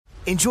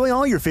Enjoy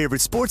all your favorite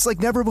sports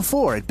like never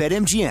before at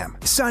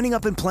BetMGM. Signing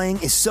up and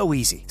playing is so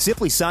easy.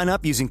 Simply sign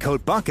up using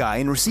code Buckeye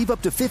and receive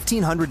up to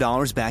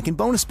 $1,500 back in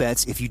bonus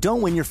bets if you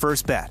don't win your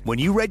first bet. When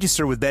you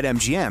register with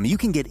BetMGM, you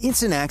can get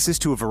instant access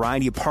to a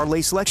variety of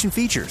parlay selection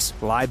features,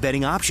 live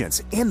betting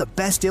options, and the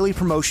best daily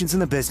promotions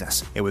in the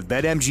business. And with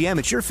BetMGM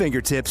at your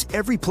fingertips,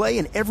 every play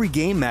and every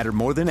game matter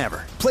more than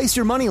ever. Place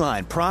your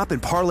moneyline, prop,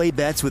 and parlay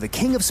bets with the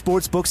king of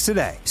sportsbooks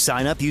today.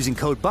 Sign up using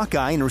code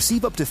Buckeye and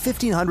receive up to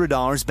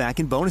 $1,500 back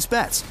in bonus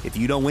bets if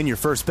you don't win your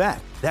first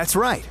bet. That's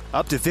right,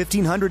 up to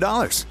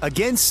 $1,500.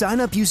 Again, sign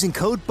up using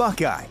code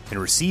Buckeye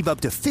and receive up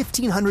to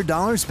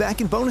 $1,500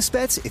 back in bonus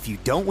bets if you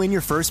don't win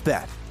your first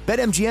bet.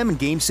 BetMGM and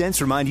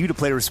GameSense remind you to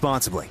play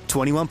responsibly.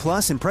 21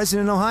 plus and present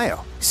in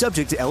Ohio.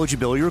 Subject to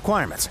eligibility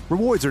requirements.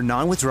 Rewards are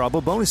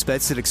non-withdrawable bonus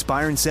bets that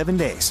expire in 7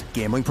 days.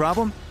 Gambling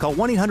problem? Call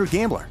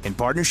 1-800-GAMBLER in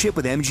partnership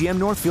with MGM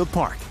Northfield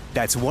Park.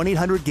 That's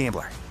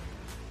 1-800-GAMBLER.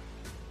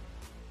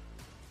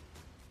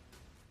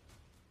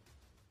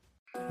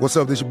 What's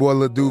up, this your boy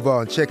Lil Duval,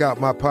 and check out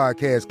my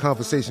podcast,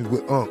 Conversations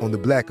with Unc, on the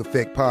Black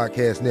Effect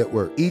Podcast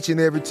Network. Each and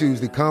every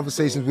Tuesday,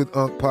 Conversations with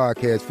Unc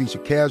podcast feature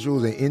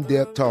casuals and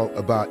in-depth talk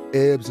about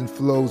ebbs and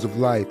flows of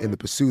life and the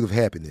pursuit of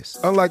happiness.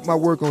 Unlike my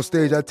work on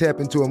stage, I tap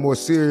into a more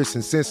serious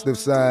and sensitive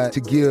side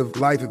to give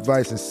life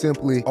advice and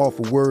simply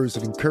offer words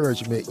of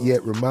encouragement,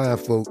 yet remind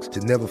folks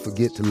to never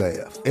forget to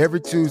laugh.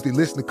 Every Tuesday,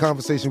 listen to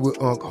Conversation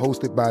with Unc,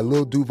 hosted by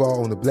Lil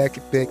Duval on the Black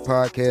Effect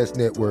Podcast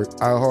Network,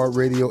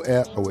 iHeartRadio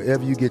app, or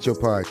wherever you get your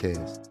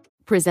podcasts.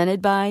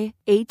 Presented by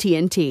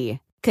AT&T.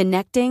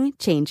 Connecting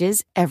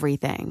changes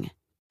everything.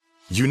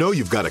 You know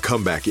you've got a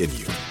comeback in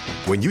you.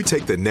 When you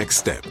take the next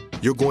step,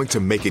 you're going to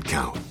make it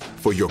count.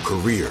 For your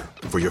career,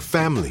 for your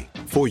family,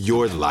 for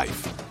your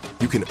life.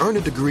 You can earn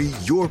a degree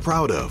you're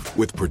proud of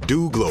with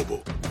Purdue Global.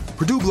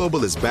 Purdue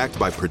Global is backed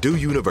by Purdue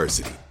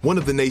University, one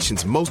of the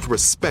nation's most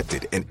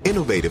respected and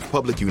innovative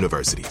public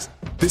universities.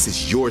 This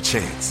is your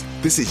chance.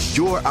 This is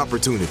your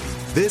opportunity.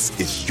 This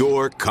is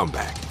your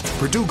comeback.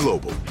 Purdue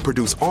Global,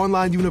 Purdue's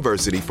online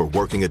university for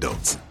working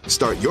adults.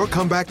 Start your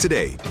comeback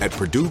today at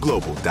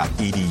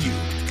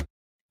purdueglobal.edu.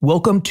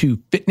 Welcome to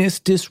Fitness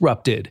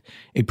Disrupted,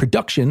 a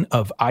production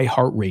of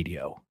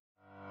iHeartRadio.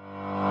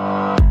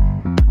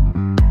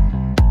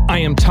 I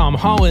am Tom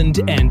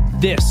Holland, and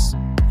this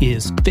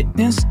is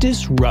Fitness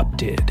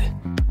Disrupted.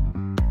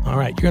 All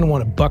right, you're going to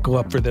want to buckle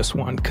up for this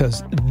one,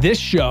 because this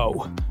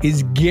show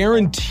is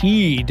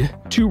guaranteed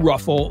to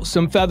ruffle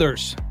some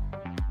feathers.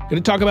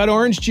 Going to talk about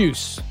orange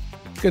juice.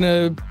 Going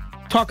to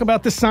talk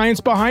about the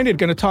science behind it.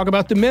 Going to talk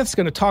about the myths.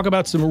 Going to talk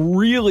about some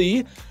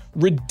really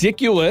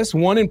ridiculous,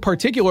 one in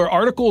particular,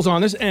 articles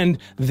on this. And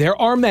there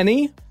are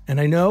many, and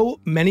I know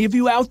many of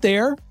you out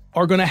there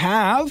are going to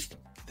have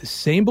the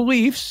same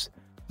beliefs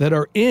that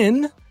are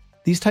in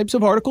these types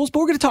of articles, but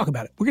we're going to talk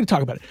about it. We're going to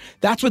talk about it.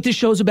 That's what this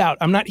show's about.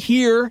 I'm not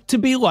here to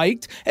be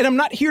liked, and I'm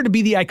not here to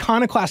be the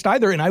iconoclast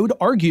either. And I would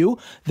argue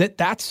that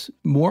that's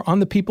more on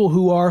the people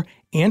who are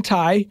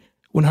anti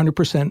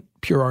 100%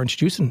 pure orange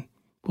juice, and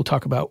we'll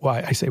talk about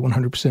why I say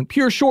 100%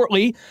 pure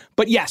shortly.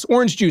 But yes,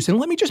 orange juice. And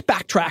let me just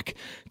backtrack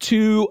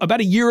to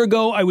about a year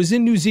ago. I was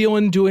in New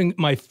Zealand doing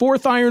my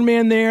 4th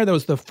Ironman there. That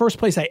was the first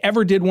place I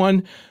ever did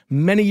one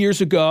many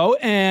years ago.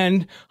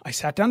 And I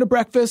sat down to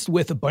breakfast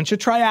with a bunch of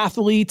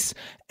triathletes,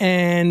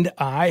 and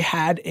I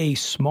had a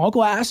small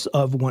glass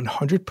of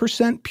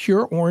 100%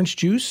 pure orange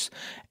juice.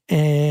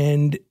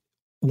 And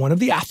one of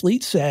the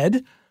athletes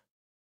said,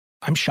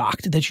 "I'm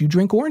shocked that you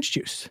drink orange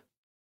juice."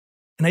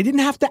 And I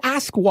didn't have to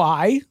ask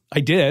why. I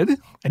did.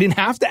 I didn't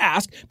have to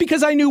ask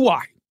because I knew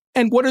why.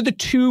 And what are the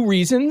 2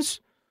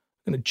 reasons?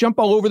 I'm going to jump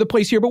all over the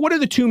place here, but what are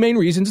the 2 main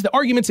reasons, the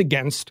arguments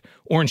against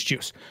orange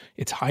juice?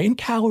 It's high in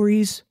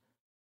calories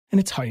and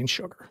it's high in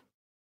sugar.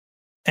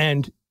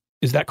 And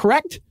is that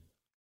correct?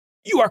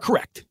 You are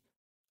correct.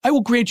 I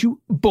will grant you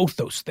both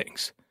those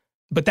things,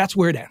 but that's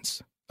where it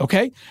ends.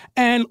 Okay.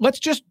 And let's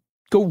just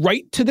go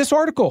right to this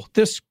article,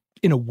 this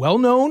in a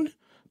well-known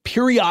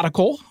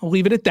periodical. I'll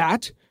leave it at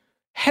that.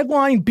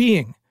 Headline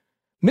being,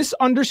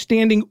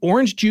 misunderstanding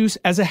orange juice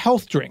as a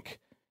health drink.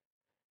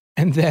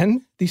 And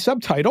then the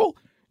subtitle,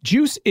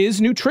 juice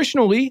is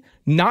nutritionally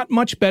not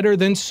much better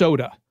than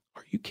soda.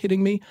 Are you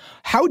kidding me?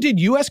 How did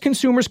U.S.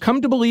 consumers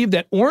come to believe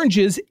that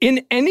oranges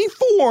in any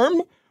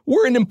form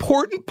were an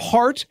important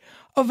part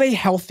of a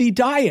healthy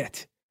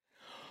diet?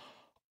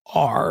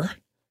 Are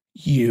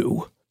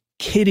you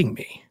kidding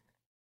me?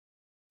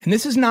 And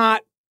this is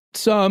not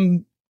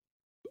some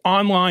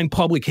online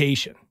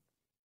publication.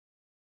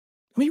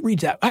 Let me read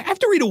that. I have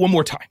to read it one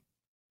more time.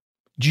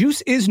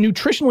 Juice is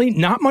nutritionally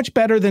not much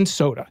better than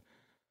soda.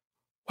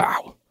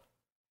 Wow.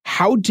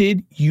 How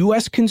did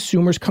U.S.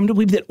 consumers come to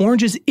believe that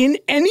oranges in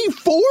any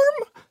form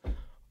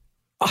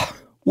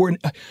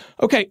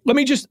okay, let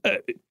me just,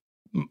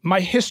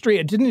 my history,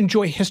 I didn't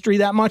enjoy history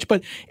that much,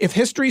 but if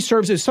history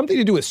serves as something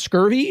to do with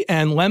scurvy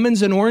and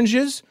lemons and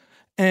oranges,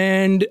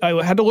 and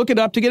I had to look it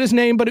up to get his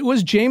name, but it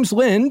was James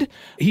Lind.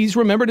 He's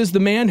remembered as the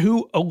man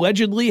who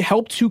allegedly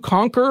helped to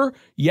conquer,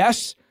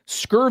 yes,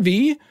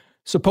 scurvy,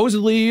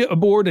 supposedly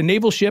aboard a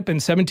naval ship in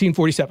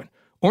 1747.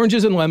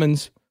 Oranges and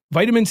lemons,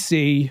 vitamin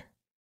C,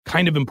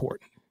 kind of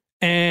important.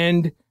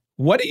 And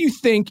what do you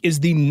think is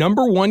the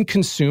number one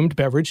consumed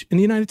beverage in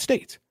the United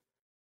States?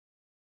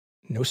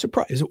 No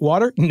surprise. Is it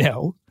water?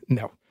 No.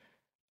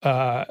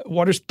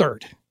 Water's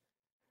third.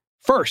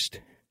 First,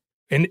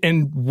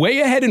 and way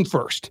ahead in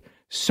first,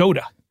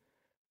 soda.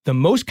 The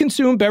most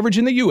consumed beverage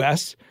in the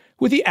U.S.,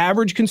 with the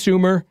average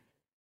consumer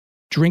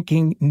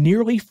drinking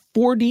nearly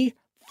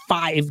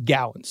 45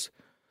 gallons.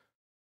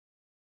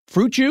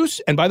 Fruit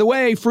juice, and by the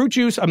way, fruit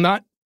juice, we're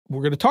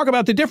going to talk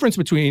about the difference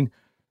between,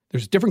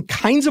 there's different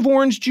kinds of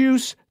orange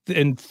juice,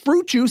 and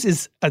fruit juice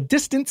is a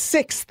distant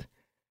sixth.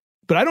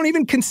 But I don't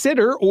even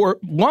consider or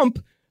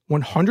lump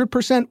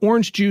 100%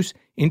 orange juice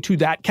into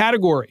that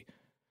category.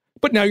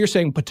 But now you're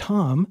saying, but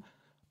Tom,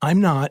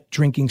 I'm not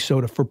drinking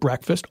soda for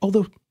breakfast,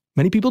 although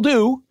many people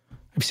do.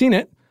 I've seen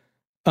it.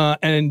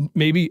 And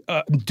maybe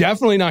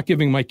definitely not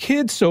giving my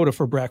kids soda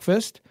for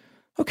breakfast.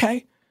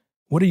 Okay,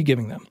 what are you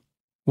giving them?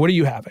 What are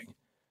you having?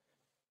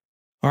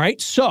 All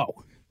right,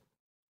 so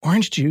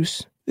orange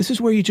juice, this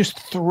is where you just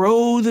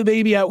throw the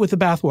baby out with the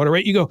bathwater,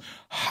 right? You go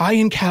high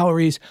in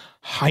calories,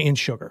 high in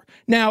sugar.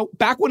 Now,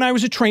 back when I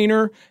was a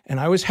trainer and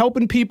I was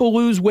helping people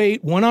lose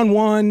weight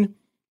one-on-one,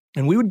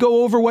 and we would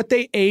go over what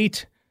they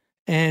ate.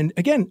 And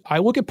again, I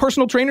look at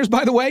personal trainers,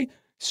 by the way,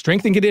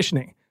 strength and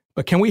conditioning.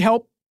 But can we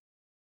help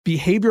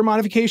behavior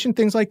modification,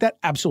 things like that?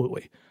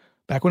 Absolutely.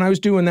 Back when I was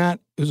doing that,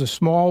 it was a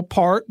small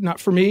part, not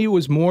for me. It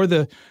was more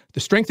the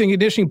strength and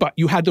conditioning, but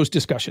you had those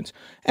discussions.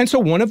 And so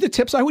one of the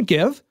tips I would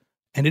give,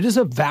 and it is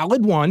a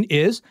valid one,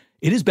 is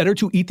it is better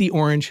to eat the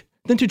orange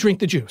than to drink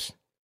the juice.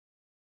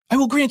 I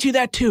will grant you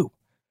that too.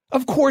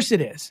 Of course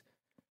it is.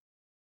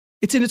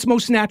 It's in its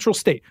most natural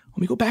state. Let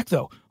me go back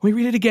though. Let me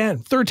read it again.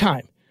 Third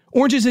time.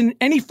 Oranges in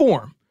any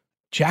form.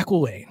 Jack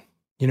LaLanne,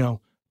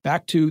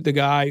 back to the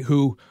guy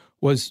who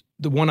was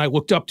the one I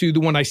looked up to, the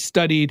one I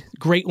studied.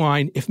 Great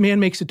line. If man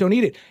makes it, don't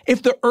eat it.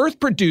 If the earth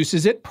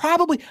produces it,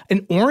 probably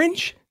an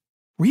orange?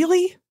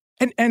 Really?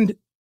 And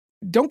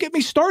don't get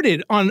me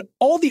started on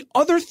all the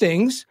other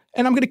things.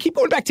 And I'm going to keep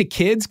going back to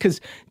kids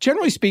because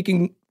generally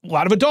speaking, a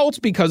lot of adults,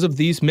 because of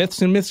these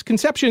myths and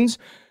misconceptions,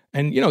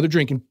 and, they're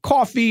drinking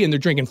coffee and they're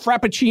drinking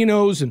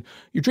frappuccinos and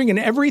you're drinking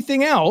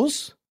everything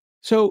else.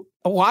 So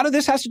a lot of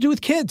this has to do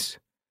with kids.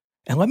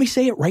 And let me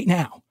say it right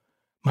now.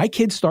 My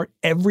kids start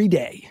every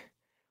day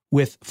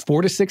with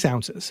 4 to 6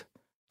 ounces,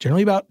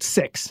 generally about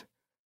 6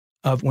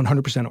 of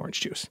 100% orange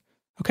juice.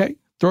 Okay?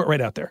 Throw it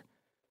right out there.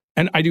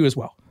 And I do as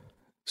well.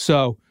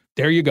 So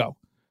there you go.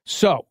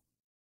 So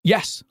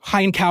yes,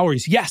 high in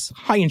calories. Yes,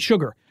 high in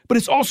sugar. But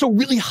it's also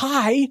really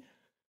high,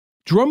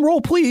 drum roll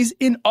please,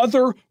 in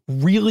other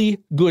really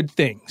good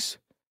things.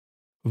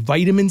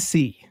 Vitamin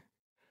C,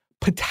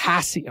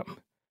 potassium.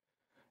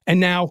 And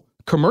now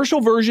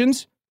commercial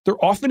versions,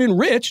 they're often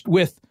enriched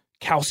with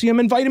calcium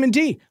and vitamin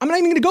D. I'm not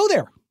even going to go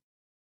there.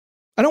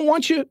 I don't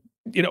want you,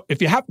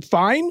 if you have,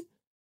 fine,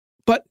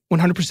 but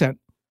 100%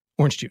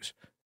 orange juice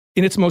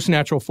in its most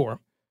natural form.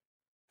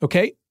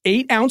 Okay?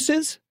 8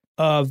 ounces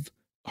of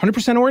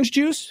 100% orange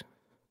juice,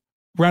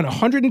 around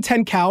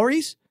 110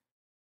 calories.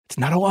 It's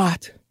not a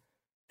lot.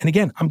 And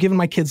again, I'm giving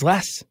my kids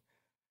less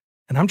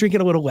and I'm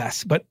drinking a little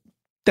less, but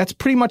that's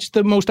pretty much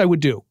the most I would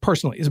do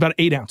personally is about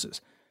 8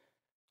 ounces.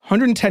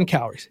 110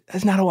 calories.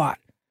 That's not a lot.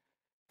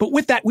 But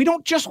with that, we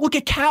don't just look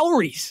at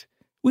calories.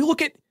 We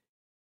look at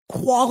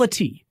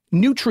quality,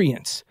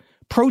 nutrients,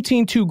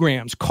 protein 2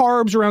 grams,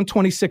 carbs around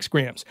 26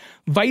 grams,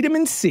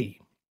 vitamin C.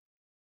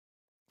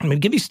 I'm going to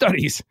give you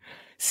studies.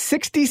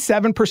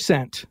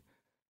 67%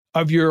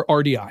 of your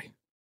RDI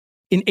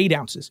in 8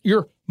 ounces.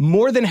 You're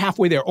more than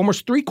halfway there,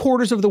 almost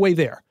 3/4 of the way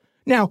there.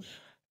 Now,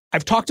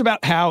 I've talked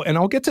about how, and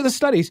I'll get to the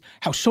studies,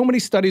 how so many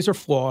studies are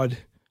flawed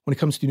when it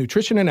comes to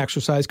nutrition and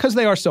exercise because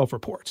they are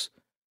self-reports.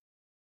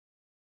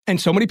 And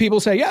so many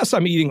people say, yes,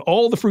 I'm eating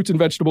all the fruits and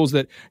vegetables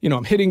that,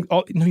 I'm hitting.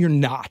 No, you're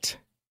not.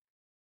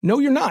 No,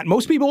 you're not.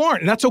 Most people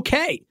aren't, and that's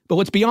okay. But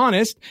let's be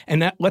honest,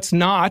 and let's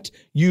not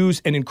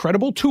use an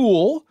incredible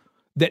tool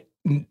that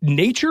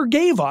nature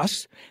gave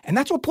us. And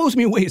that's what blows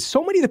me away is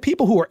so many of the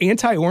people who are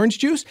anti-orange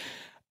juice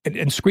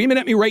and screaming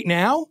at me right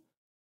now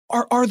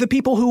are the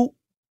people who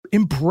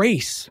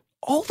embrace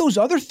all those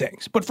other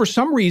things, but for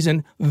some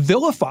reason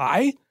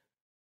vilify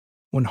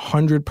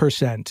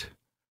 100%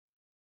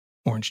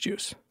 orange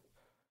juice.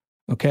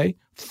 Okay?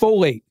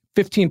 Folate,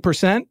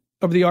 15%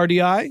 of the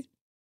RDI,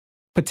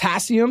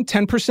 potassium,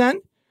 10%,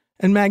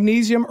 and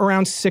magnesium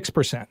around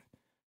 6%.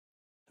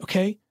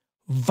 Okay?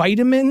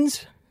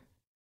 Vitamins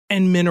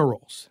and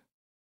minerals.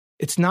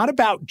 It's not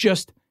about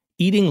just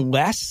eating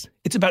less.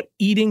 It's about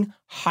eating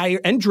higher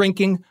and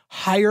drinking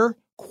higher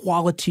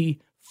quality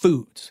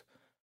foods.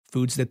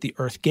 Foods that the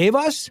earth gave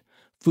us,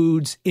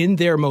 foods in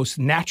their most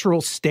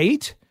natural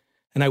state.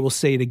 And I will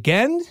say it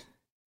again,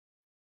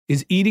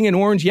 is eating an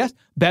orange, yes,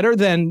 better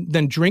than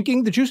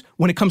drinking the juice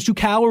when it comes to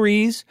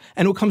calories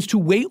and when it comes to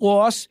weight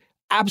loss?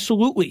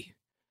 Absolutely.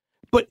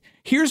 But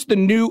here's the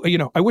new,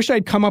 I wish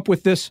I'd come up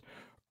with this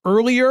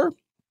earlier,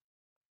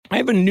 I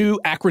have a new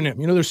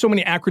acronym. There's so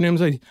many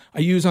acronyms I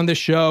use on this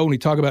show. And we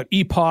talk about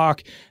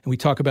EPOC, and we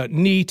talk about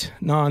NEAT,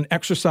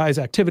 non-exercise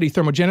activity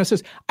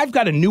thermogenesis. I've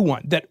got a new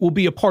one that will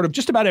be a part of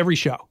just about every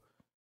show.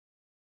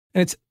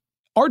 And it's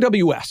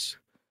RWS.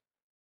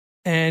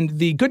 And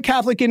the good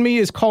Catholic in me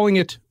is calling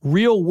it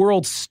real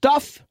world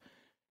stuff.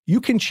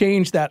 You can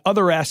change that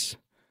other S,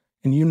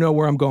 and you know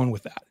where I'm going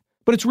with that.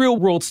 But it's real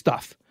world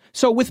stuff.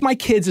 So with my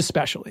kids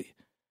especially,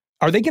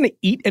 are they going to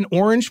eat an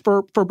orange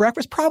for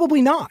breakfast?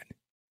 Probably not.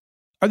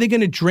 Are they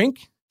going to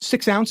drink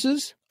 6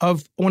 ounces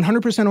of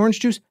 100% orange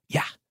juice?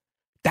 Yeah,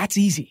 that's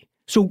easy.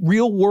 So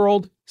real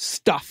world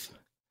stuff.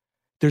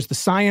 There's the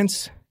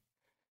science.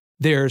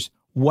 There's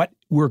what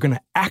we're going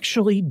to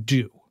actually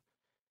do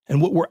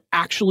and what we're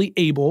actually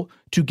able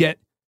to get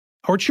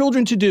our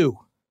children to do.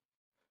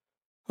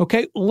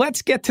 Okay,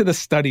 let's get to the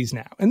studies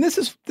now. And this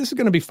is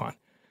going to be fun.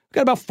 We've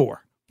got about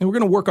 4, and we're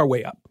going to work our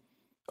way up.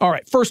 All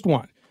right, first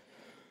one.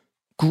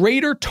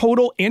 Greater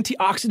total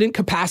antioxidant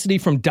capacity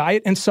from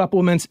diet and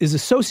supplements is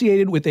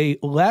associated with a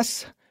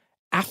less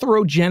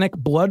atherogenic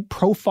blood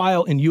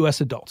profile in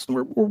U.S. adults.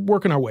 We're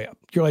working our way up.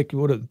 You're like,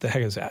 what the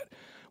heck is that?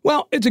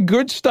 Well, it's a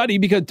good study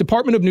because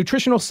Department of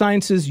Nutritional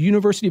Sciences,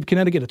 University of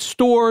Connecticut at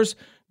Storrs,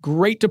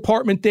 great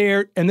department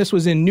there. And this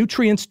was in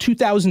Nutrients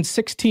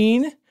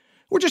 2016.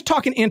 We're just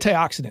talking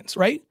antioxidants,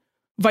 right?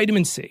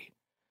 Vitamin C.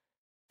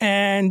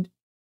 And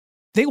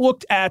they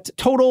looked at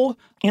total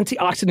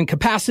antioxidant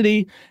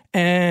capacity.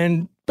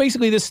 And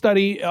basically this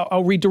study,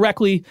 I'll read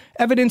directly,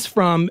 evidence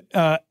from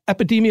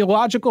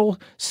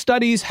epidemiological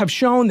studies have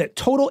shown that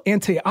total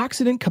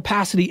antioxidant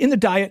capacity in the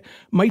diet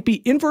might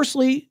be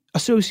inversely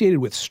associated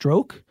with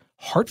stroke,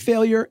 heart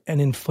failure, and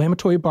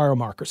inflammatory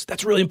biomarkers.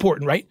 That's really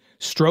important, right?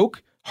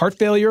 Stroke, heart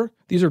failure,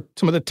 these are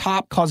some of the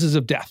top causes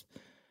of death.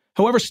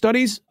 However,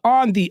 studies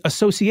on the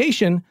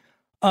association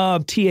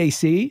of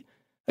TAC,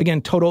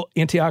 again, total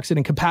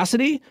antioxidant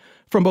capacity,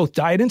 from both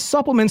diet and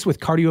supplements with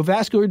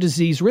cardiovascular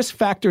disease risk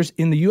factors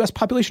in the U.S.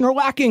 population are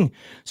lacking.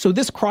 So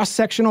this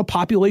cross-sectional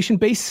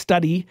population-based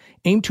study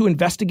aimed to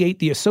investigate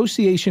the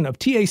association of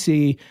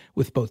TAC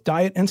with both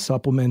diet and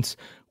supplements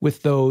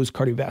with those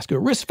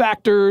cardiovascular risk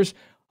factors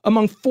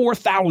among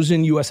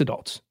 4,000 U.S.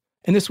 adults.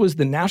 And this was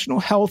the National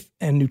Health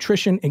and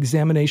Nutrition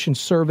Examination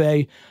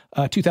Survey,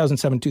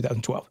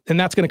 2007-2012. And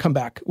that's going to come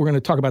back. We're going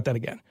to talk about that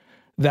again,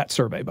 that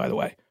survey, by the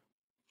way.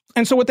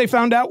 And so what they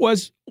found out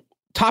was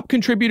top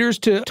contributors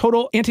to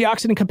total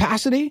antioxidant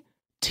capacity,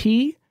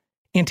 tea,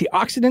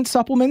 antioxidant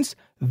supplements,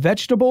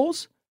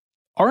 vegetables,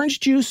 orange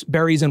juice,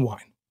 berries, and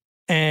wine.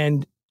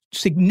 And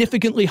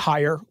significantly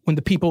higher when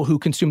the people who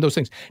consume those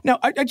things. Now,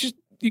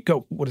 you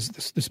go, what is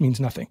this? This means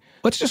nothing.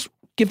 Let's just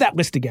give that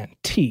list again.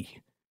 Tea,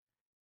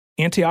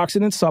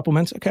 antioxidant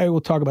supplements. Okay,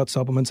 we'll talk about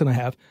supplements, and I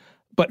have.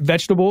 But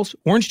vegetables,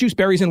 orange juice,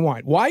 berries, and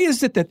wine. Why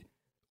is it that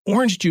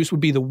orange juice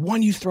would be the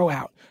one you throw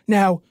out?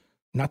 Now,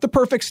 not the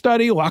perfect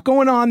study, a lot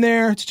going on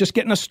there. It's just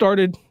getting us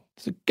started,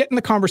 getting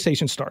the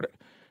conversation started.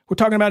 We're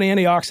talking about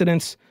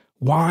antioxidants,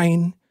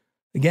 wine,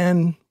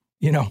 again,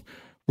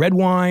 red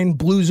wine,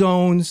 blue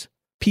zones,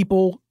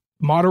 people,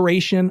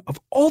 moderation of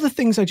all the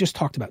things I just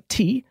talked about.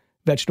 Tea,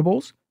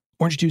 vegetables,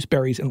 orange juice,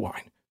 berries, and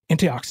wine.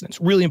 Antioxidants,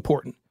 really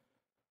important.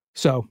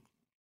 So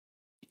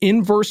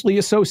inversely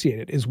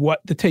associated is what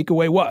the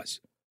takeaway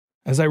was,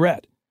 as I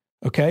read.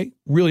 Okay,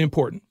 really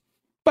important.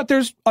 But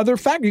there's other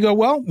factors. You go,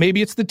 well,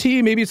 maybe it's the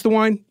tea, maybe it's the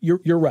wine. You're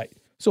right.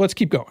 So let's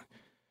keep going.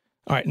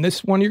 All right, and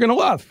this one you're going to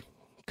love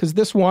because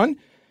this one,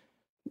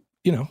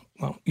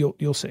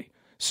 you'll see.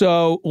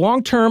 So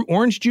long-term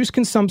orange juice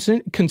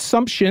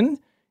consumption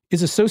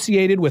is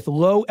associated with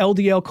low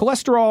LDL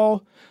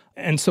cholesterol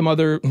and some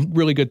other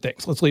really good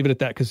things. Let's leave it at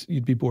that because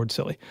you'd be bored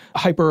silly.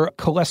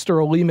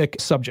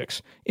 Hypercholesterolemic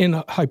subjects.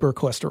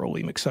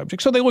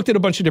 So they looked at a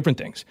bunch of different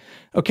things.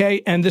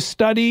 Okay, and this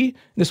study,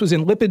 this was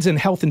in Lipids and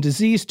Health and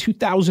Disease,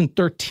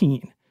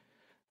 2013.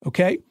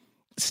 Okay,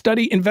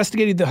 study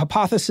investigated the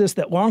hypothesis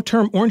that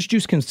long-term orange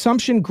juice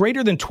consumption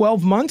greater than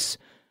 12 months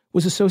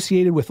was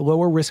associated with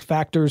lower risk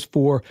factors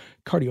for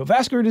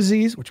cardiovascular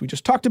disease, which we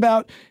just talked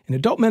about, in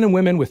adult men and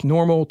women with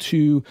normal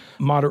to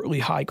moderately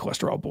high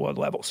cholesterol blood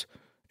levels.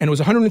 And it was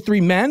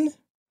 103 men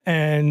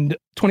and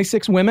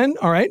 26 women.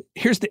 All right,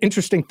 here's the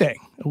interesting thing.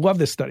 I love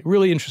this study,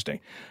 really interesting.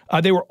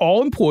 They were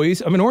all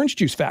employees of an orange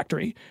juice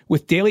factory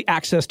with daily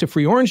access to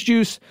free orange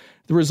juice.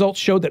 The results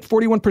showed that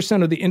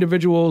 41% of the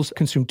individuals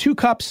consumed 2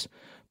 cups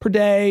per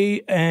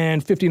day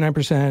and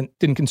 59%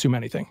 didn't consume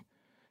anything.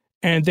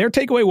 And their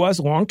takeaway was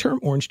long-term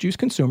orange juice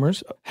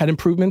consumers had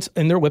improvements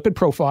in their lipid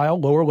profile,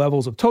 lower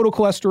levels of total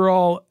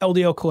cholesterol,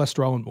 LDL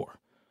cholesterol, and more.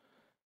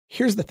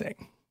 Here's the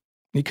thing,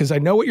 because I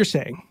know what you're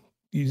saying.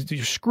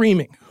 You're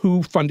screaming,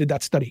 who funded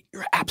that study?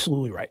 You're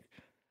absolutely right.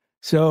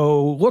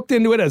 So looked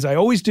into it, as I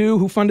always do,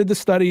 who funded the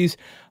studies.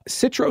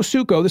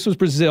 Citrosuco, this was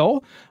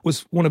Brazil,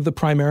 was one of the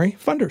primary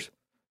funders.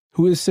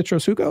 Who is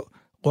Citrosuco?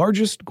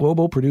 Largest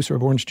global producer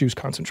of orange juice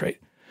concentrate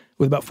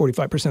with about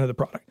 45% of the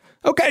product.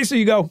 Okay, so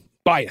you go,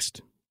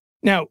 biased.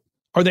 Now,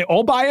 are they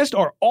all biased?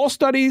 Are all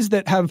studies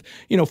that have,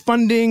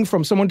 funding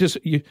from someone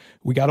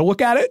we got to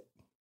look at it?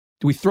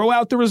 Do we throw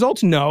out the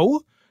results? No.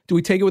 Do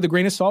we take it with a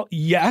grain of salt?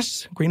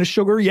 Yes. Grain of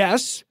sugar?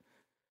 Yes.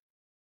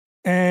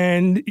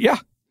 And yeah.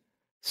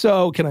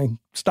 So can I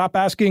stop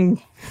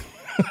asking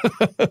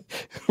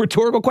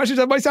rhetorical questions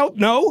of myself?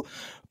 No.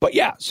 But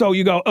yeah, so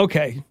you go,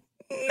 okay,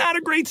 not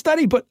a great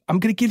study, but I'm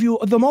going to give you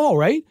them all,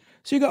 right?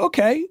 So you go,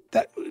 okay,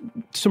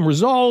 some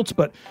results,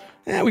 but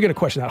we're going to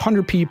question that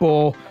 100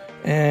 people.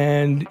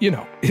 And,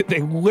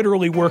 they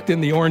literally worked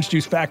in the orange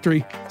juice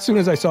factory. As soon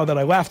as I saw that,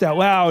 I laughed out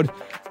loud.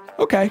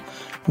 Okay,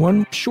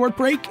 one short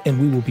break, and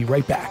we will be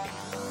right back.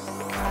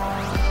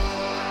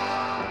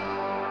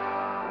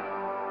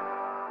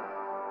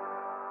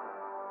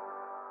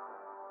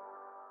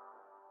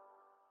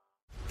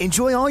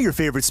 Enjoy all your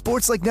favorite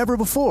sports like never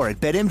before at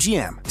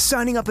BetMGM.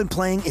 Signing up and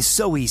playing is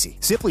so easy.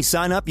 Simply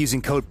sign up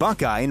using code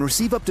Buckeye and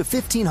receive up to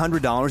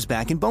 $1,500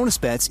 back in bonus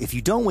bets if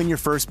you don't win your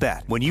first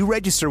bet. When you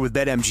register with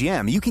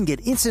BetMGM, you can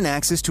get instant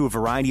access to a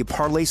variety of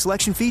parlay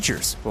selection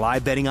features,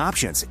 live betting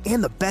options,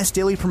 and the best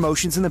daily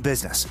promotions in the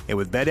business. And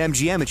with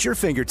BetMGM at your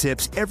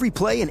fingertips, every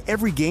play and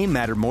every game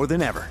matter more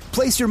than ever.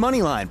 Place your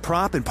moneyline,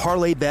 prop, and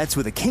parlay bets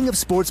with the king of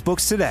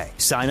sportsbooks today.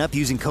 Sign up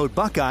using code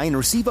Buckeye and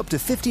receive up to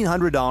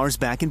 $1,500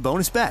 back in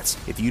bonus bets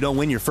if you don't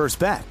win your first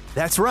bet.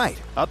 That's right,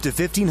 up to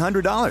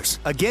 $1,500.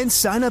 Again,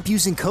 sign up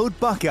using code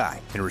Buckeye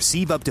and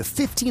receive up to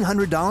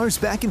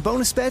 $1,500 back in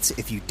bonus bets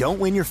if you don't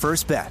win your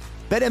first bet.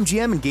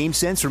 BetMGM and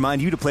GameSense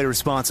remind you to play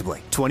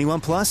responsibly.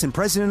 21 plus and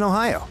present in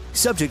Ohio.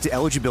 Subject to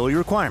eligibility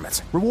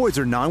requirements. Rewards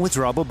are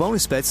non-withdrawable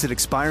bonus bets that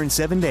expire in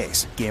 7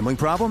 days. Gambling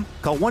problem?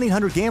 Call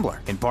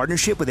 1-800-GAMBLER in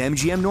partnership with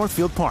MGM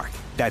Northfield Park.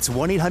 That's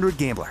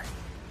 1-800-GAMBLER.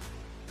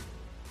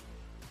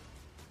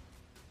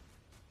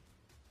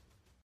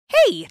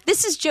 Hey,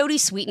 this is Jodie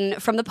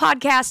Sweetin from the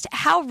podcast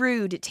How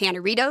Rude,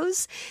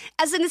 Tanneritos.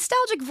 As a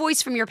nostalgic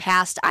voice from your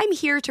past, I'm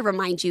here to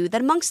remind you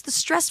that amongst the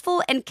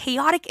stressful and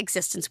chaotic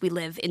existence we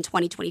live in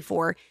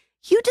 2024,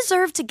 you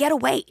deserve to get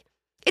away.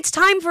 It's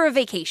time for a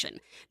vacation,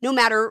 no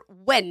matter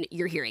when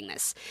you're hearing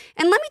this.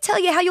 And let me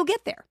tell you how you'll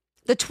get there.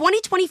 The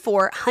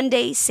 2024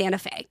 Hyundai Santa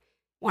Fe.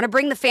 Want to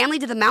bring the family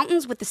to the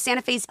mountains with the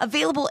Santa Fe's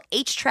available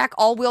H-Track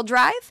all-wheel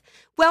drive?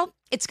 Well,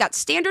 it's got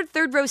standard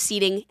third-row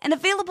seating and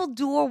available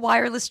dual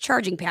wireless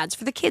charging pads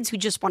for the kids who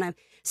just want to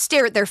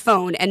stare at their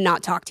phone and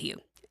not talk to you.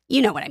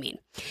 You know what I mean.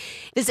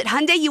 Visit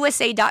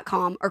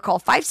HyundaiUSA.com or call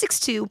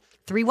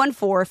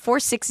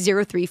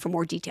 562-314-4603 for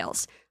more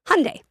details.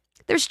 Hyundai.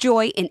 There's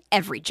joy in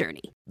every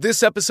journey.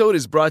 This episode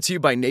is brought to you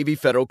by Navy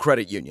Federal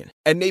Credit Union.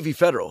 At Navy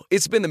Federal,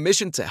 it's been the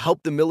mission to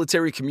help the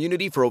military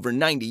community for over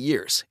 90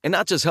 years. And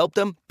not just help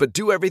them, but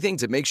do everything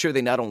to make sure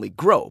they not only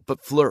grow,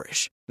 but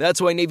flourish. That's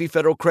why Navy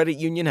Federal Credit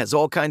Union has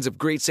all kinds of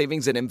great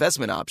savings and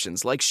investment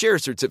options like share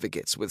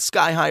certificates with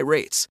sky-high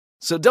rates.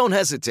 So don't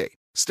hesitate.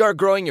 Start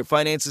growing your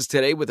finances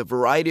today with a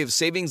variety of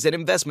savings and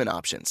investment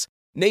options.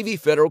 Navy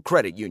Federal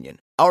Credit Union.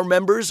 Our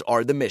members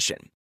are the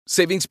mission.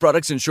 Savings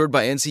products insured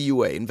by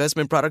NCUA.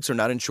 Investment products are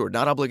not insured,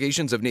 not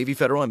obligations of Navy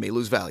Federal and may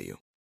lose value.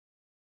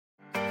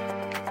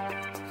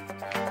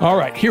 All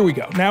right, here we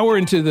go. Now we're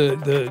into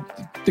the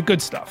good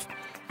stuff.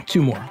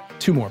 Two more,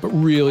 but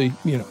really,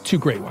 two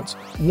great ones.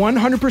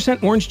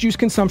 100% orange juice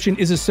consumption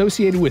is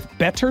associated with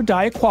better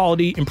diet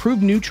quality,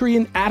 improved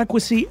nutrient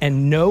adequacy,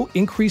 and no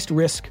increased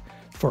risk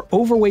for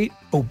overweight,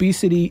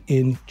 obesity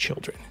in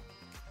children.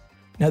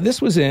 Now,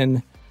 this was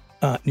in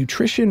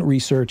Nutrition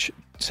Research,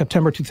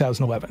 September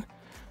 2011.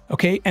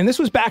 Okay, and this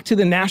was back to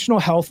the National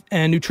Health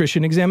and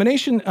Nutrition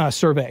Examination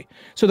Survey.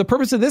 So the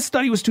purpose of this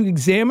study was to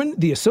examine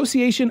the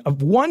association of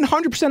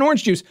 100%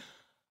 orange juice,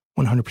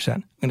 100%,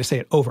 I'm going to say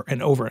it over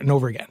and over and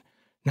over again,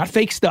 not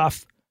fake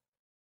stuff,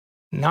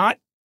 not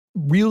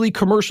really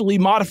commercially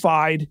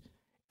modified.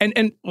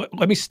 And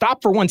let me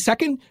stop for 1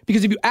 second,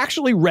 because if you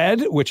actually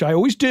read, which I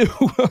always do,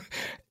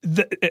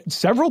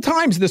 several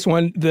times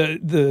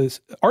the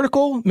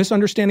article,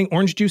 Misunderstanding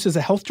Orange Juice as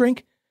a Health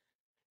Drink,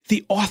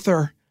 the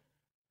author,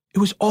 it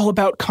was all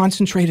about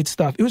concentrated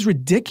stuff. It was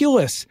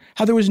ridiculous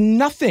how there was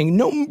no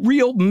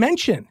real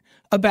mention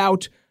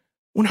about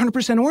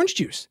 100% orange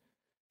juice.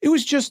 It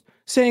was just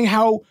saying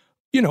how,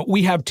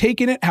 we have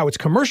taken it, how it's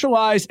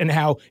commercialized, and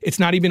how it's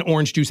not even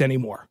orange juice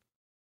anymore.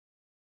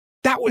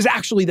 That was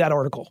actually that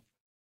article.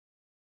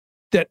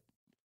 That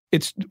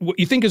it's what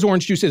you think is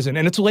orange juice isn't,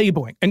 and it's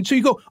labeling. And so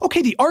you go,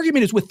 okay, the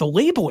argument is with the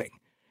labeling.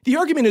 The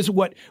argument is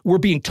what we're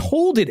being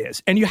told it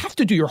is. And you have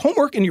to do your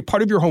homework, and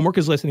part of your homework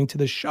is listening to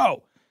this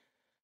show.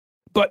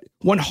 But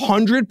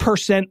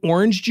 100%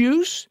 orange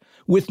juice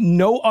with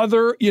no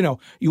other, you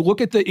look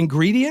at the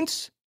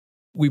ingredients.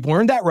 We've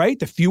learned that, right?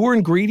 The fewer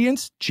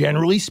ingredients,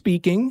 generally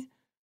speaking,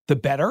 the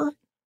better.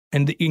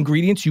 And the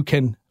ingredients you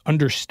can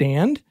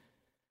understand.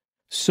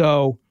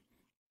 So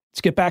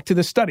let's get back to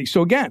this study.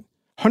 So again,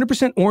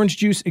 100% orange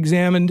juice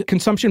examined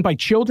consumption by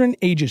children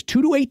ages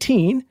 2 to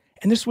 18.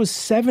 And this was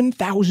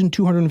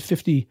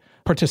 7,250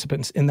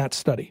 participants in that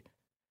study.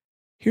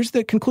 Here's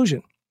the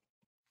conclusion.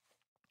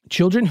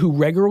 Children who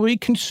regularly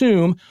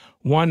consume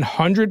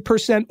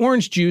 100%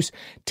 orange juice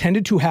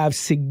tended to have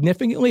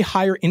significantly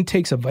higher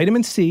intakes of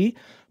vitamin C,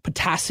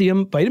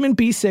 potassium, vitamin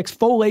B6,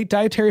 folate,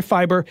 dietary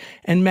fiber,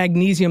 and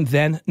magnesium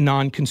than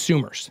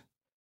non-consumers.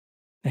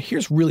 Now,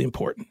 here's really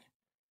important.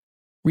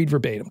 Read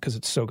verbatim because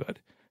it's so good.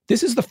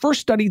 This is the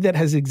first study that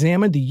has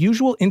examined the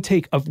usual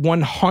intake of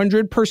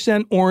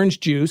 100% orange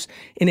juice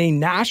in a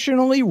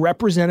nationally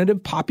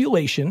representative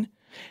population,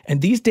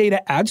 and these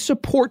data add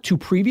support to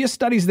previous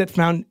studies that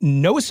found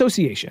no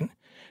association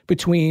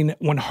between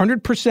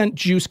 100%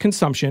 juice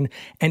consumption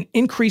and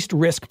increased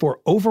risk for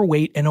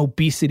overweight and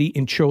obesity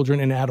in children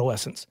and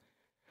adolescents.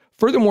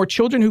 Furthermore,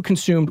 children who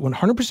consumed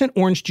 100%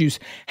 orange juice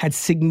had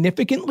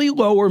significantly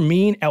lower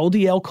mean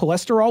LDL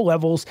cholesterol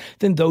levels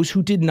than those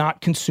who did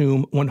not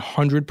consume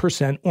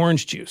 100%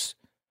 orange juice.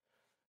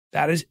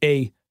 That is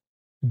a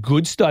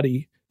good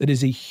study. That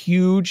is a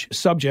huge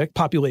subject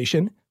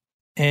population.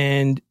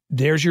 And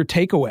there's your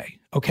takeaway,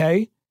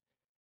 okay?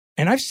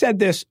 And I've said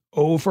this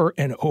over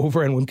and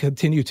over and will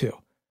continue to.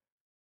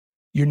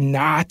 You're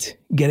not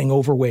getting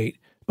overweight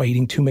by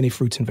eating too many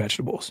fruits and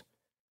vegetables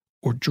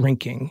or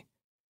drinking.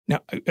 Now,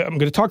 I'm going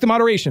to talk to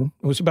moderation.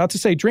 I was about to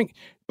say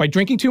by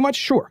drinking too much,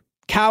 sure.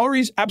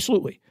 Calories,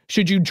 absolutely.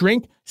 Should you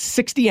drink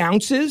 60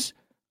 ounces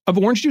of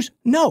orange juice?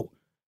 No.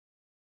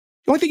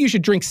 The only thing you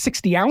should drink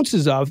 60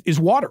 ounces of is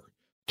water.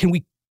 Can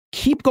we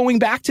keep going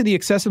back to the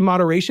excessive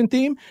moderation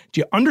theme? Do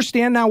you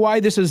understand now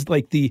why this is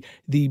like the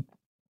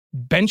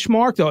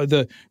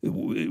benchmark,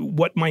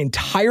 what my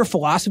entire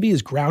philosophy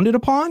is grounded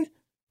upon?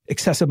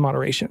 Excessive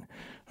moderation.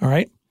 All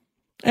right.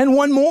 And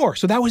one more.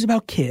 So that was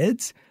about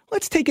kids.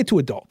 Let's take it to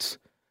adults.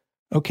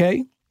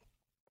 Okay,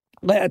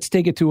 let's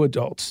take it to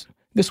adults.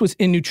 This was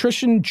in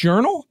Nutrition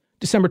Journal,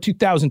 December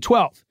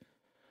 2012.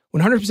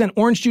 100%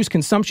 orange juice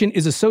consumption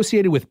is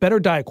associated with better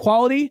diet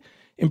quality,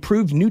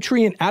 improved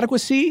nutrient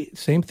adequacy,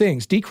 same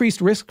things,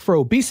 decreased risk for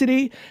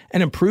obesity,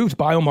 and improved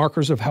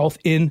biomarkers of health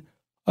in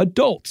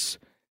adults.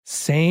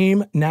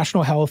 Same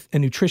National Health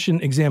and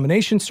Nutrition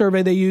Examination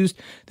survey they used.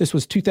 This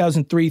was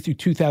 2003 through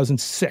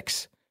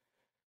 2006.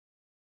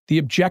 The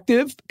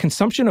objective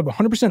consumption of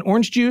 100%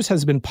 orange juice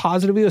has been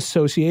positively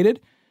associated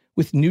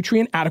with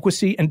nutrient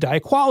adequacy and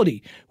diet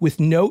quality,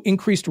 with no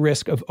increased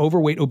risk of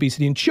overweight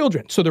obesity in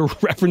children. So they're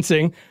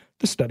referencing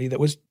the study that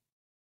was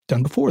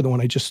done before, the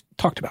one I just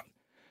talked about.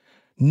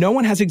 No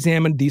one has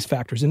examined these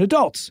factors in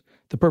adults.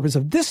 The purpose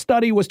of this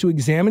study was to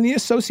examine the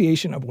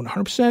association of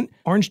 100%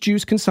 orange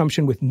juice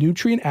consumption with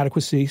nutrient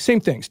adequacy,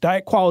 same things,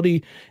 diet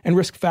quality, and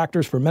risk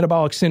factors for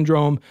metabolic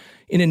syndrome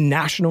in a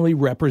nationally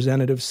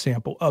representative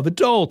sample of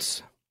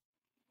adults.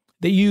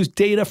 They used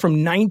data from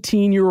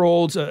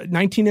 19-year-olds,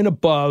 19 and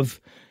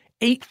above,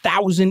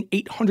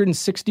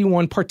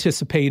 8,861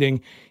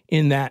 participating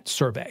in that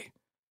survey.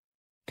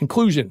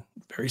 Conclusion,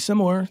 very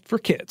similar for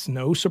kids,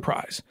 no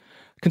surprise.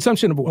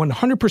 Consumption of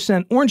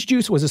 100% orange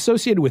juice was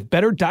associated with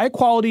better diet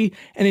quality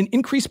and an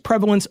increased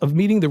prevalence of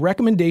meeting the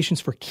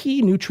recommendations for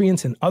key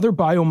nutrients and other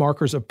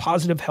biomarkers of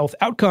positive health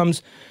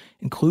outcomes,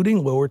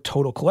 including lower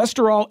total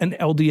cholesterol and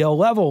LDL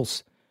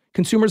levels.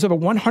 Consumers of a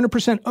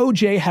 100%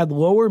 OJ had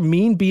lower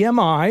mean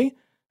BMI,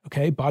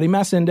 okay, body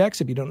mass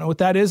index. If you don't know what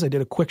that is, I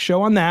did a quick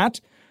show on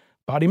that.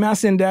 Body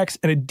mass index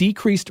and a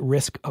decreased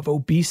risk of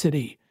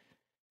obesity.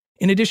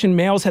 In addition,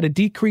 males had a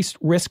decreased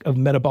risk of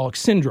metabolic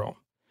syndrome.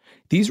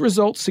 These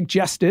results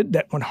suggested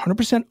that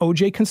 100%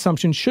 OJ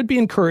consumption should be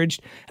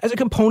encouraged as a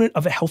component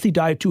of a healthy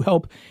diet to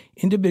help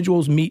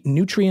individuals meet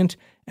nutrient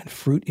and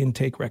fruit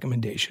intake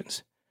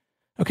recommendations.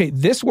 Okay,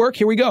 this work,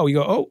 here we go. You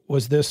go, oh,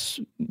 was this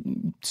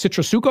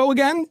Citrasuco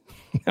again?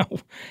 No.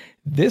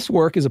 This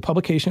work is a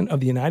publication of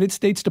the United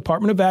States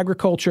Department of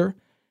Agriculture,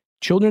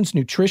 Children's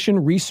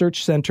Nutrition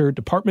Research Center,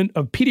 Department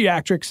of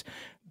Pediatrics,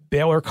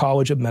 Baylor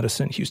College of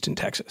Medicine, Houston,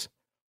 Texas.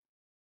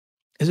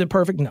 Is it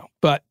perfect? No.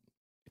 But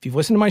if you've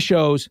listened to my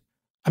shows,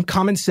 I'm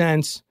common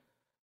sense,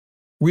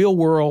 real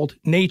world,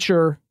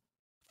 nature,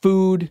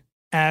 food,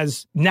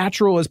 as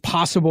natural as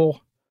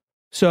possible.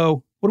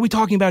 So what are we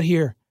talking about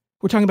here?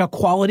 We're talking about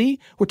quality.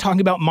 We're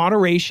talking about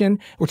moderation.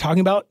 We're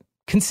talking about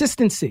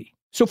consistency.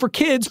 So for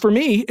kids, for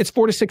me, it's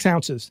 4 to 6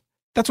 ounces.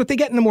 That's what they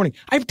get in the morning.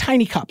 I have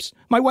tiny cups.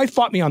 My wife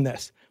fought me on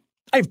this.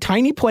 I have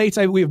tiny plates.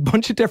 We have a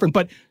bunch of different,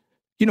 but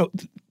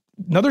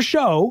another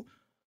show.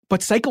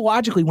 But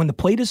psychologically, when the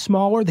plate is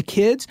smaller, the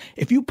kids,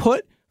 if you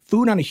put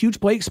food on a huge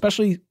plate,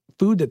 especially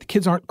food that the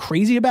kids aren't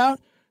crazy about,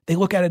 they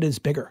look at it as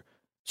bigger.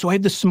 So I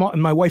have this small,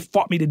 and my wife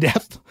fought me to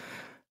death.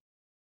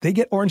 They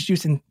get orange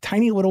juice in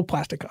tiny little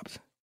plastic cups,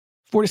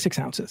 4 to 6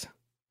 ounces.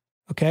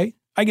 Okay?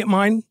 I get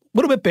mine a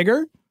little bit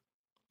bigger.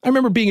 I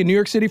remember being in New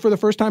York City for the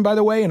first time, by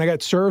the way, and I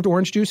got served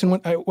orange juice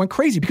and I went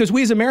crazy because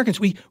we as Americans,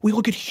 we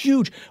look at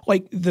huge,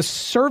 like the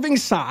serving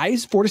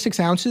size, 4 to 6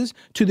 ounces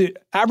to the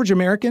average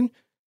American,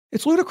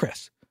 it's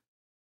ludicrous.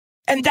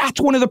 And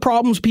that's one of the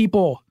problems,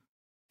 people.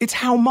 It's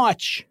how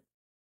much.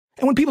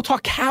 And when people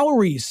talk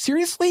calories,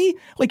 seriously?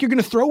 Like you're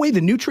going to throw away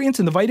the nutrients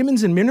and the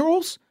vitamins and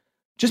minerals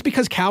just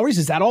because calories,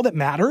 is that all that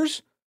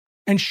matters?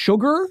 And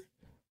sugar?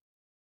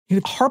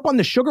 You harp on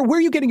the sugar. Where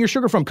are you getting your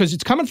sugar from? Because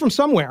it's coming from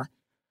somewhere.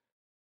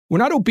 We're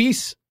not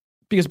obese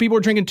because people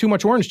are drinking too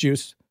much orange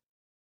juice.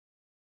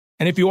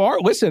 And if you are,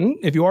 listen,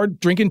 if you are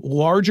drinking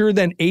larger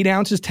than 8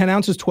 ounces, 10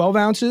 ounces, 12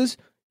 ounces,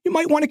 you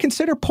might want to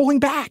consider pulling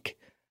back.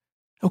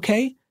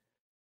 Okay?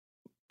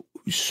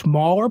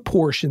 Smaller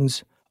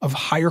portions of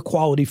higher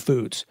quality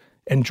foods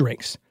and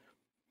drinks.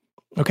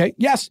 Okay?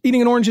 Yes,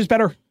 eating an orange is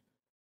better.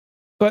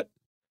 But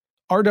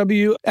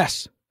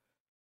RWS,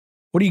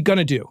 what are you going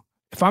to do?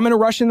 If I'm in a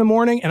rush in the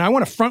morning and I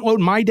want to front load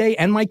my day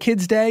and my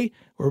kids' day,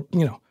 or,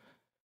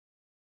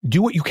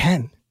 do what you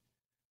can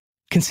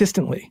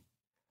consistently.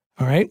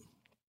 All right?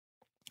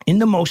 In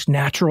the most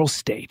natural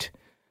state,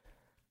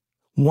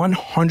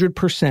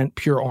 100%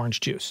 pure orange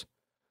juice.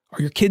 Are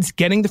your kids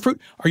getting the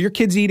fruit? Are your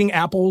kids eating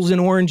apples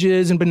and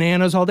oranges and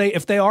bananas all day?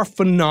 If they are,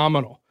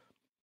 phenomenal.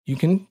 You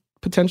can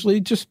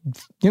potentially just,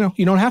 you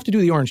don't have to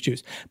do the orange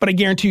juice. But I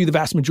guarantee you the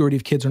vast majority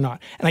of kids are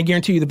not. And I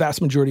guarantee you the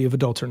vast majority of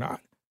adults are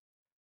not.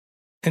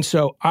 And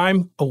so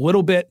I'm a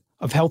little bit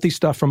of healthy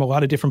stuff from a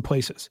lot of different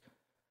places.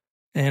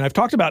 And I've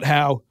talked about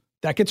how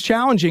that gets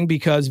challenging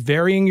because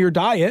varying your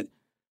diet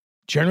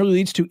generally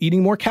leads to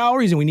eating more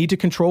calories, and we need to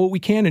control what we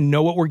can and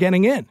know what we're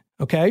getting in,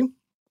 okay?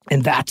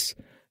 And that's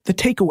the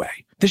takeaway.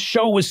 This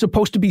show was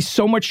supposed to be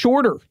so much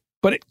shorter,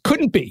 but it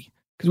couldn't be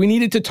because we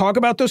needed to talk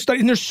about those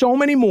studies. And there's so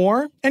many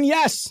more. And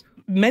yes,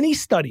 many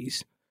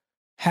studies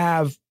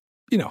have,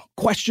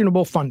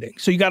 questionable funding.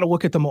 So you got to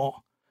look at them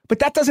all. But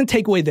that doesn't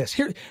take away this.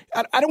 Here,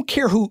 I don't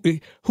care who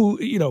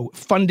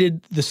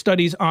funded the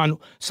studies on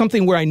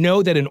something where I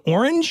know that an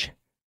orange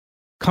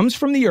comes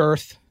from the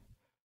earth.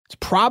 It's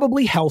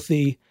probably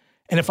healthy.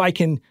 And if I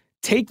can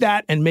take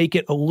that and make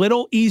it a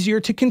little easier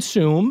to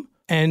consume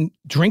and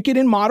drink it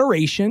in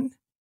moderation,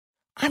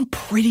 I'm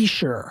pretty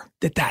sure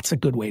that that's a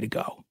good way to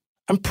go.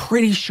 I'm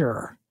pretty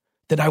sure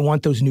that I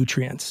want those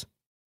nutrients.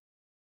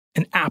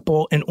 An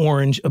apple, an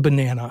orange, a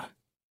banana.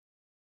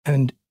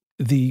 And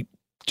the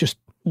just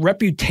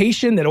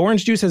reputation that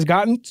orange juice has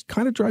gotten, it's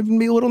kind of driving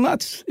me a little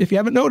nuts, if you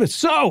haven't noticed.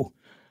 So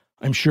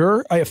I'm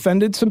sure I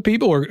offended some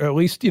people, or at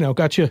least,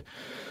 got you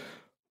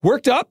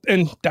worked up,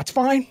 and that's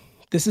fine.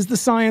 This is the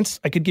science.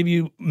 I could give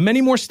you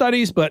many more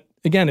studies, but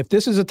again, if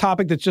this is a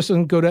topic that just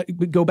doesn't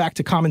go back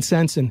to common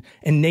sense and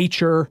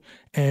nature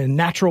and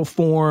natural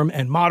form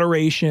and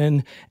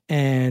moderation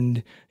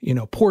and,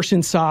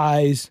 portion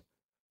size,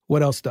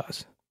 what else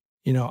does?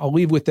 I'll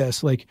leave with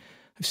this. Like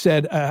I've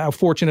said, how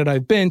fortunate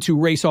I've been to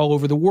race all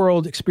over the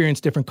world, experience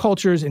different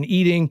cultures and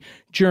eating,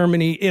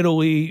 Germany,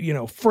 Italy,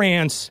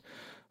 France,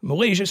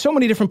 Malaysia, so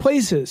many different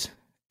places.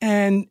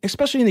 And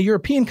especially in the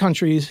European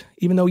countries,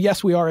 even though,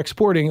 yes, we are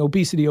exporting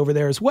obesity over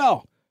there as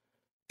well,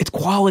 it's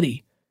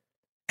quality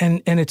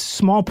and it's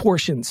small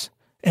portions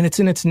and it's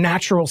in its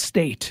natural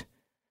state.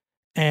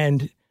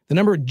 And the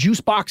number of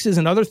juice boxes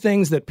and other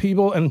things that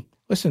people, and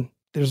listen,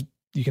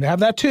 you can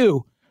have that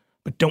too,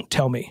 but don't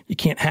tell me you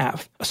can't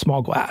have a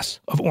small glass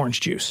of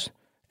orange juice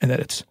and that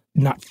it's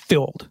not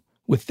filled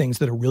with things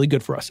that are really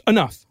good for us.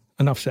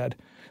 Enough said.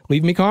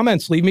 Leave me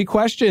comments, leave me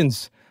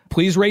questions.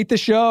 Please rate the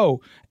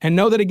show and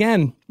know that,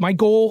 again, my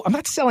goal, I'm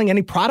not selling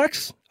any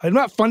products. I'm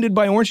not funded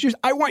by orange juice.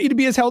 I want you to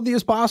be as healthy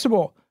as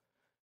possible.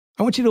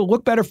 I want you to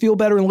look better, feel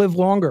better, and live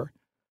longer.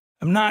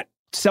 I'm not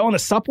selling a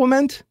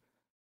supplement.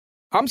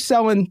 I'm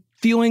selling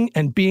feeling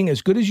and being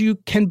as good as you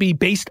can be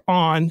based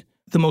on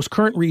the most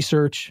current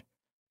research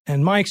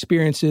and my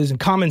experiences and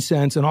common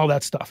sense and all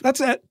that stuff.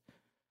 That's it.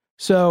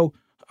 So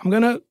I'm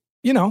going to,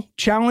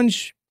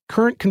 challenge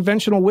current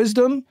conventional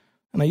wisdom.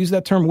 And I use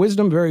that term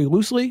wisdom very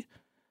loosely.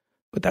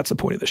 But that's the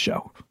point of the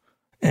show.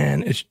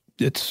 And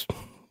it's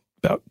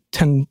about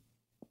 10,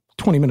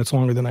 20 minutes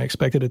longer than I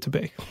expected it to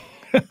be.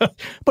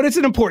 But it's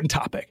an important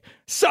topic.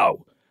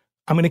 So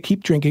I'm going to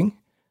keep drinking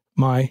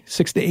my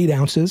 6 to 8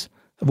 ounces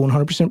of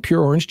 100%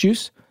 pure orange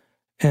juice.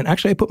 And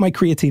actually, I put my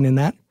creatine in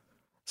that.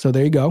 So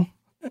there you go.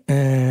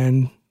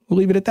 And we'll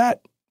leave it at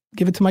that.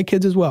 Give it to my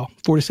kids as well.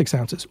 4 to 6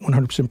 ounces,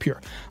 100% pure.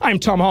 I'm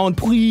Tom Holland.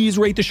 Please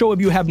rate the show if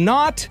you have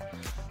not.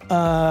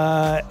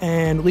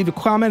 And leave a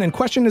comment and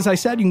question. As I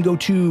said, you can go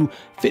to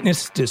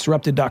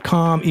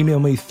fitnessdisrupted.com. Email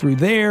me through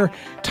there.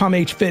 Tom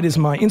H. Fit is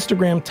my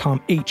Instagram.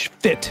 Tom H.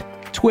 Fit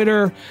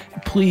Twitter.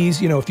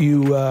 Please, if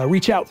you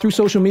reach out through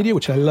social media,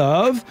 which I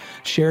love,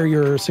 share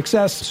your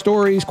success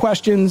stories,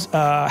 questions,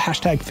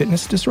 hashtag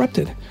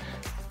fitnessdisrupted.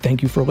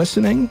 Thank you for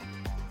listening.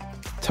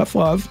 Tough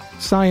love,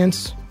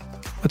 science.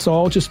 Let's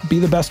all just be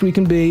the best we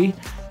can be.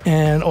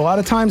 And a lot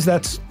of times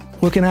that's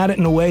looking at it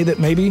in a way that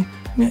maybe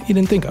you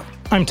didn't think of.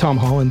 I'm Tom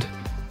Holland.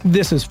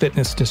 This is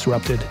Fitness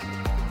Disrupted.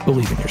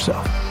 Believe in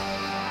yourself.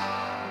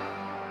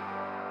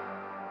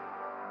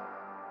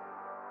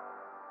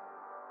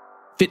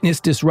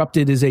 Fitness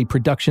Disrupted is a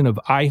production of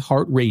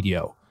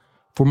iHeartRadio.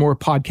 For more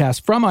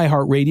podcasts from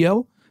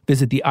iHeartRadio,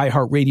 visit the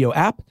iHeartRadio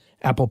app,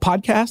 Apple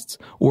Podcasts,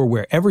 or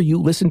wherever you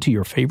listen to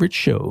your favorite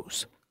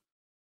shows.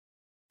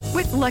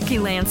 With Lucky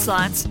Land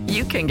Slots,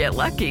 you can get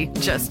lucky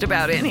just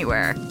about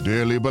anywhere.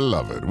 Dearly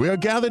beloved, we are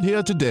gathered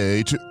here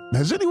today to...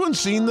 Has anyone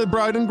seen the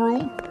bride and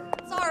groom?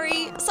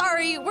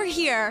 Sorry, we're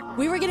here.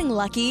 We were getting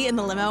lucky in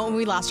the limo and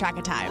we lost track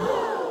of time.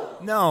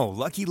 No,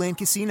 Lucky Land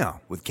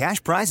Casino, with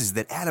cash prizes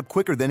that add up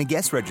quicker than a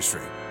guest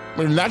registry.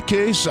 In that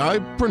case, I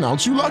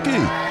pronounce you lucky.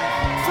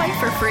 Play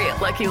for free at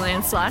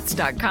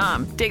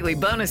LuckyLandSlots.com. Daily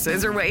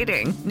bonuses are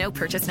waiting. No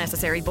purchase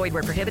necessary. Void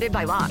where prohibited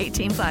by law.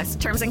 18+.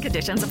 Terms and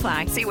conditions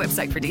apply. See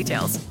website for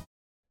details.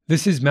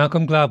 This is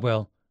Malcolm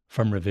Gladwell.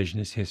 from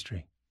revisionist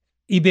history.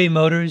 eBay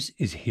Motors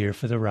is here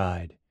for the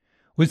ride.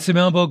 With some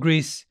elbow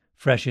grease,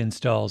 fresh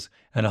installs,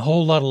 and a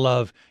whole lot of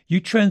love, you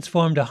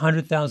transformed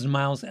 100,000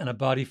 miles and a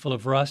body full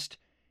of rust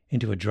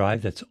into a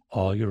drive that's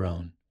all your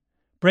own.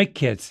 Brake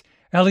kits,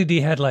 LED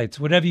headlights,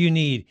 whatever you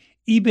need,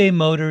 eBay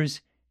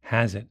Motors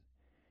has it.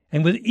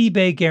 And with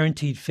eBay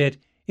Guaranteed Fit,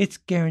 it's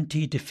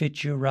guaranteed to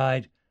fit your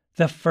ride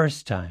the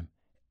first time,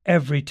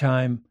 every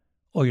time,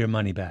 or your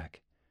money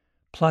back.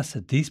 Plus,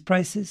 at these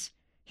prices,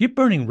 you're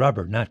burning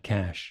rubber, not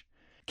cash.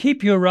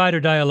 Keep your ride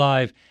or die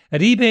alive at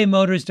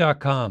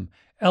ebaymotors.com.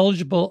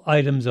 Eligible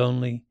items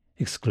only.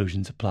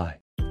 Exclusions apply.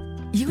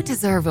 You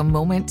deserve a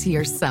moment to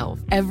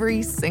yourself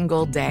every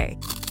single day.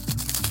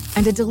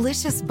 And a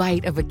delicious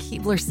bite of a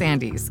Keebler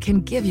Sandies can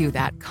give you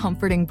that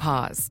comforting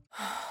pause.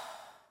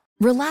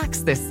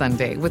 Relax this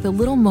Sunday with a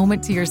little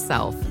moment to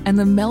yourself and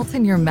the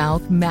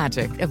melt-in-your-mouth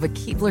magic of a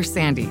Keebler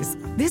Sandies.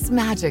 This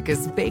magic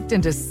is baked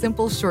into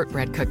simple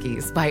shortbread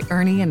cookies by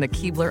Ernie and the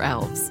Keebler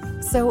Elves.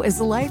 So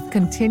as life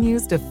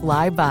continues to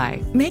fly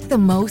by, make the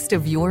most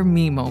of your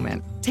me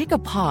moment. Take a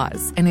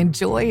pause and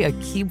enjoy a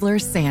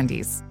Keebler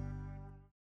Sandies.